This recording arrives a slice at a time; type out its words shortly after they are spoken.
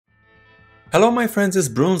Hello my friends, it's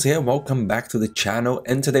Bruns here, welcome back to the channel,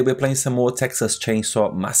 and today we're playing some more Texas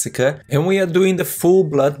Chainsaw Massacre, and we are doing the full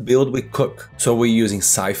blood build with Cook. So we're using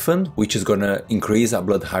Siphon, which is gonna increase our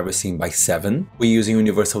blood harvesting by 7. We're using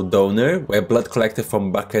Universal Donor, where blood collected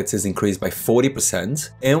from buckets is increased by 40%,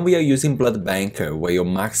 and we are using Blood Banker, where your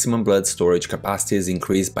maximum blood storage capacity is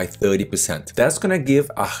increased by 30%. That's gonna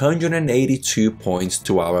give 182 points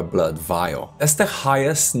to our blood vial. That's the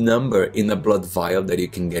highest number in a blood vial that you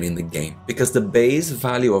can get in the game, because the base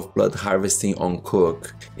value of blood harvesting on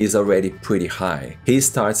Cook is already pretty high. He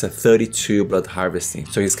starts at 32 blood harvesting,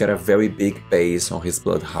 so he's got a very big base on his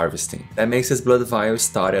blood harvesting. That makes his blood vial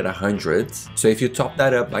start at 100, so if you top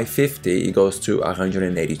that up by 50, it goes to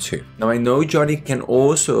 182. Now I know Johnny can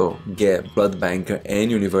also get Blood Banker and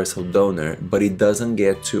Universal Donor, but it doesn't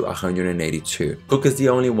get to 182. Cook is the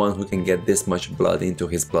only one who can get this much blood into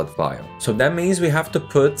his blood vial. So that means we have to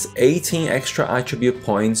put 18 extra attribute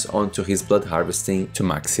points onto his blood harvesting to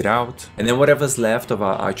max it out, and then whatever's left of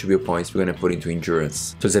our attribute points we're going to put into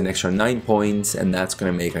endurance. So it's an extra 9 points, and that's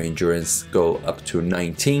going to make our endurance go up to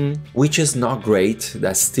 19, which is not great.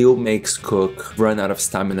 That still makes Cook run out of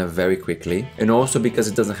stamina very quickly, and also because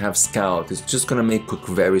it doesn't have scout, it's just going to make Cook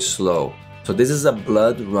very slow. So this is a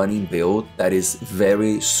blood running build that is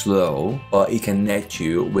very slow, but it can net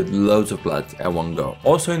you with loads of blood at one go.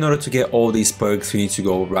 Also, in order to get all these perks, you need to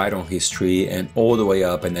go right on history and all the way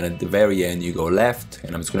up, and then at the very end you go left,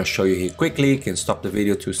 and I'm just going to show you here quickly. You can stop the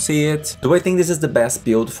video to see it. Do I think this is the best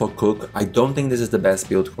build for Cook? I don't think this is the best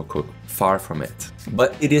build for Cook. Far from it.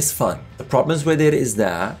 But it is fun. The problems with it is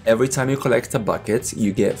that every time you collect a bucket,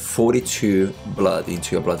 you get 42 blood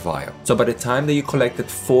into your blood vial. So by the time that you collected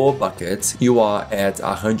 4 buckets, you are at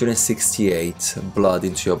 168 blood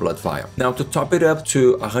into your blood vial. Now to top it up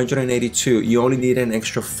to 182, you only need an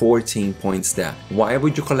extra 14 points there. Why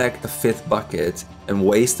would you collect the 5th bucket and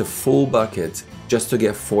waste a full bucket just to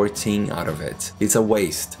get 14 out of it? It's a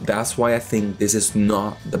waste. That's why I think this is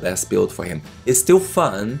not the best build for him. It's still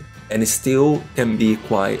fun, and it still can be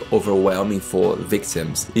quite overwhelming for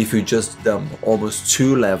victims if you just dump almost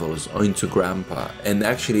 2 levels into Grandpa. And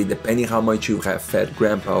actually, depending how much you have fed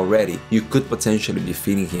Grandpa already, you could potentially be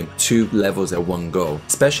feeding him 2 levels at one go,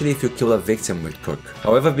 especially if you kill a victim with Cook.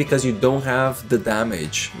 However, because you don't have the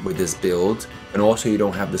damage with this build, and also you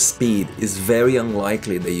don't have the speed, it's very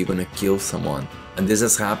unlikely that you're gonna kill someone. And this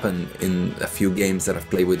has happened in a few games that I've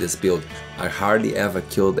played with this build. I hardly ever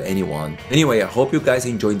killed anyone. Anyway, I hope you guys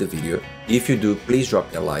enjoyed the video. If you do, please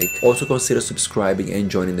drop a like. Also consider subscribing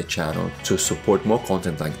and joining the channel to support more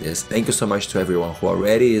content like this. Thank you so much to everyone who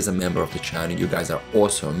already is a member of the channel. You guys are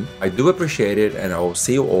awesome. I do appreciate it, and I will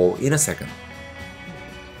see you all in a second.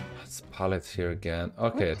 Let's pallet here again.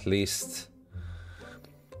 Okay, at least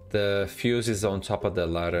the fuse is on top of the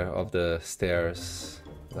ladder of the stairs.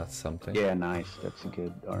 That's something. Yeah, nice. That's a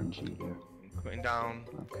good RNG there. Going down.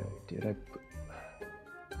 Okay, did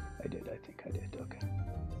I did, I think I did, okay.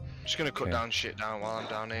 I'm just gonna cut down shit down while I'm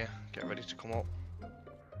down here. Get ready to come up.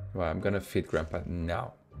 Right, I'm gonna feed Grandpa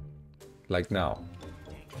now. Like now.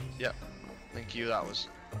 Yep. Thank you, that was...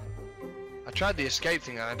 I tried the escape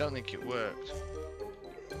thing and I don't think it worked.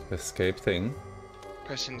 Escape thing?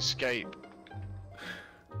 Pressing escape.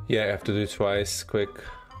 Yeah, I have to do it twice, quick.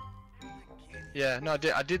 Yeah, no,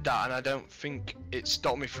 I did that, and I don't think it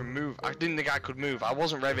stopped me from move. I didn't think I could move. I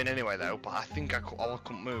wasn't revving anyway though, but I think I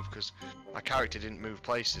couldn't move because my character didn't move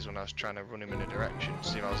places when I was trying to run him in a direction.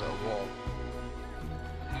 See if I was at a wall.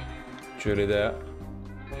 Julie there.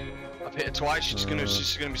 I've hit her twice. She's gonna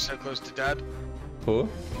be so close to dead. Who?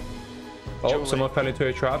 Oh, Julie. someone fell into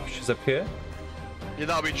a trap. She's up here. Yeah,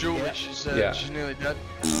 that'll be Julie. Yeah. She's nearly dead.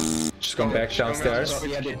 She's gone back downstairs.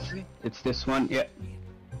 Yeah, it's this one, yeah.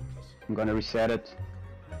 I'm gonna reset it.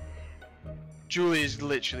 Julie is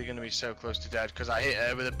literally going to be so close to dead because I hit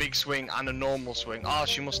her with a big swing and a normal swing. Oh,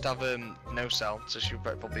 she must have no cell, so she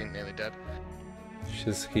probably ain't nearly dead.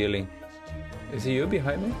 She's healing. Is it you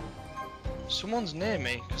behind me? Someone's near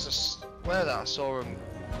me because I swear that I saw him.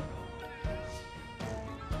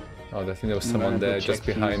 Oh, I think there was someone there just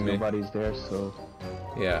behind me. Nobody's there, so...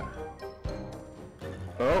 Yeah.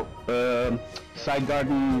 Oh, side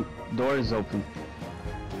garden door is open.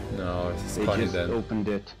 No, it's They Connie just then. opened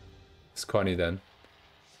it. It's Connie then.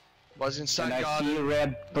 Was inside And I garden. see a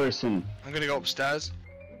red person. I'm gonna go upstairs.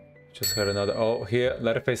 Just heard another. Oh, here,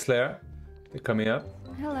 Leatherface Slayer. They're coming up.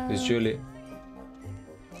 Hello. It's Julie.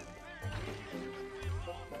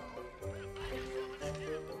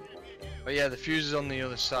 But yeah, the fuse is on the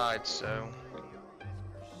other side, so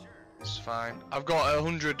it's fine. I've got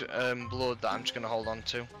 100 blood that I'm just gonna hold on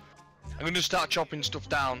to. I'm gonna start chopping stuff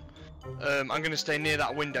down I'm gonna stay near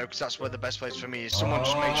that window because that's where the best place for me is. Someone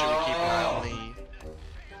just make sure they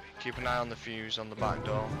keep an eye on the fuse on the back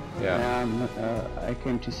door. Yeah. I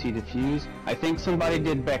came to see the fuse. I think somebody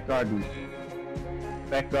did back garden.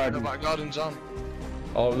 Back The garden. back garden's on.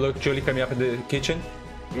 Oh, look, Julie coming up in the kitchen.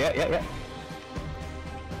 Yeah.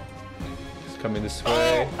 He's coming this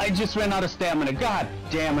way. Oh, I just ran out of stamina. God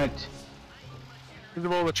damn it. Because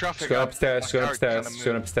of all the traffic. Go upstairs, go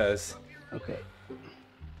upstairs. Okay.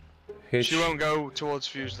 Hitch. She won't go towards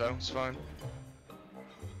fuse though. It's fine.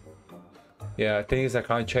 Yeah, the thing is I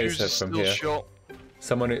can't chase Fuse her is from still here. short.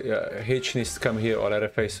 Someone, Hitch needs to come here or let her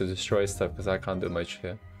face to destroy stuff because I can't do much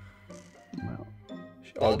here. Well,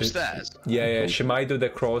 Oh, Upstairs. Yeah, she might do the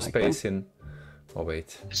crawl space in. Oh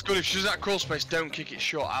wait. It's good if she's at crawl space. Don't kick it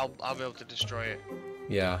short. I'll be able to destroy it.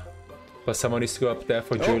 Yeah, but someone needs to go up there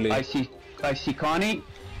for Julie. I see Connie.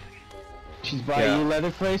 She's by Yeah. you,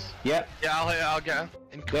 Leatherface. Yep. Yeah, I'll get her.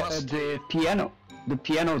 The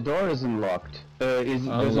piano door is unlocked. Doesn't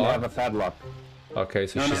have a Unlocked? padlock. Okay,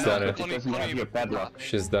 so No, she's done it. it doesn't have your padlock.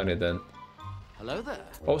 She's done it then. Hello there.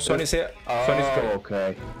 Oh, Sonny's here. Oh,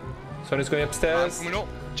 okay. Sonny's going upstairs. Coming up.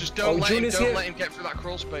 Just don't let Julie's him. here. Let him get through that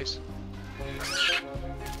crawl space.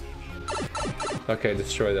 Okay,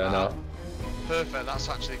 destroy that now. Perfect. That's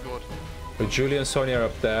actually good. But Julie and Sonia are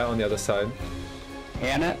up there on the other side.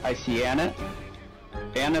 Anna, I see Anna.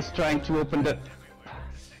 Anna's trying to open the...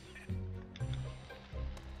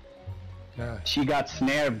 Yeah. She got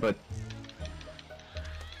snared, but...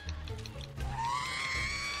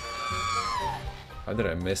 How did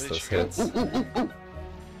I miss those hits?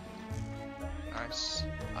 Nice.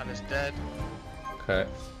 Anna's dead. Okay.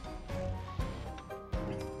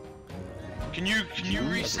 Can you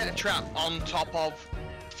reset a trap on top of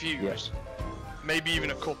fuse? Yes. Maybe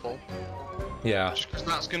even a couple. Yeah. Just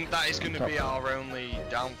because that is gonna be our only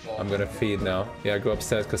downfall. I'm gonna feed now. Yeah, go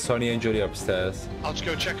upstairs because Sonia and Julie are upstairs. I'll just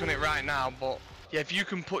go check on it right now. But yeah, if you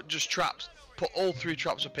can put just traps, put all 3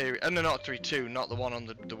 traps up here. No, not 3, 2, not the one on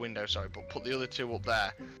the window. Sorry, but put the other 2 up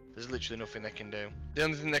there. There's literally nothing they can do. The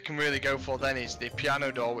only thing they can really go for then is the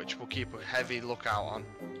piano door, which we'll keep a heavy lookout on.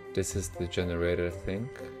 This is the generator, I think.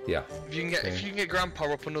 Yeah. If you can get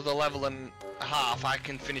Grandpa up another level and a half, I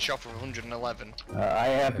can finish off with 111. I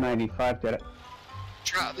have 95. That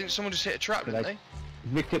I think someone just hit a trap, didn't they?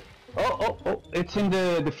 Victor. Oh! It's in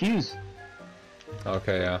the fuse.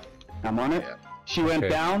 Okay, yeah. I'm on it. Yeah. She went Okay.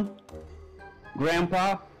 down.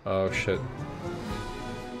 Grandpa. Oh shit.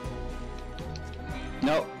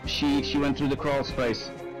 No, she went through the crawl space.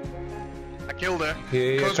 I killed her.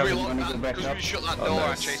 Here, Because come- we shut that Oh, door,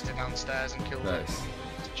 nice. I chased her downstairs and killed her. Nice.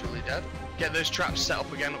 Is Julie dead? Get those traps set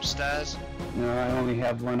up again upstairs. No, I only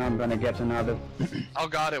have one. I'm gonna get another. I'll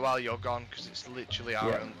guard it while you're gone, because it's literally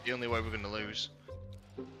the only way we're going to lose.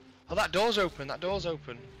 Oh, that door's open. That door's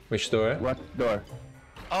open. Which door? What door?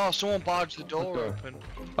 Oh, someone barged the door door? open.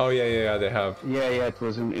 Oh yeah, they have. Yeah, it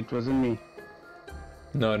wasn't me.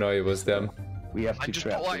 No, it was them. We have I to just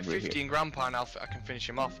trap put like over 50 here. in Grandpa and I can finish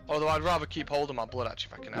him off. Although I'd rather keep hold of my blood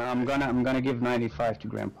actually if I can help. I'm gonna give 95 to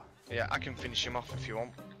Grandpa. Yeah, I can finish him off if you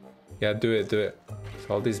want. Yeah, do it. So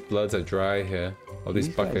all these bloods are dry here. All these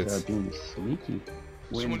Guys buckets. are being sneaky.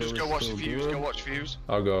 Someone just go Window is watch still Fuse, good. go watch Fuse.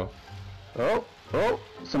 I'll go. Oh!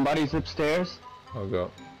 Somebody's upstairs. I'll go.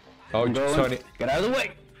 Oh, I'm going. Sonny. Get out of the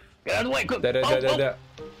way! Get out of the way! Quick! There.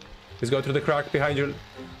 He's going through the crack behind you.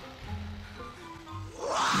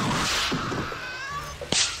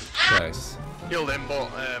 Nice. Killed him, but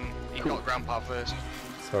he got Grandpa first.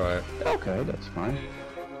 It's alright. Okay, that's fine.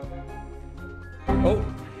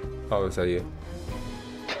 Oh, is that you?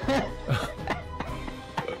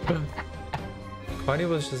 Connie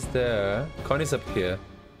was just there. Connie's up here.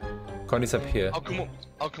 I'll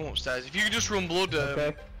come upstairs. If you could just run blood.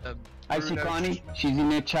 Okay. I see Bruno. Connie. She's in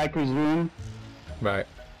the Chiker's room. Right.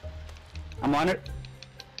 I'm on it.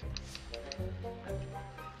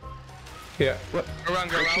 Here. What? Go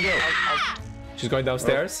around. Where'd she go? She's going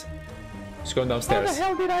downstairs. She's going How the downstairs.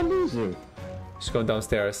 hell did I lose her? She's going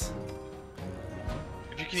downstairs.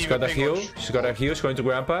 If you can She's even got a ping heal. us. She's got a heal. She's going to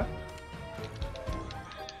Grandpa.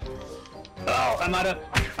 Oh, I'm out of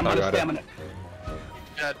got it. stamina.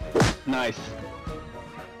 Dead. Nice.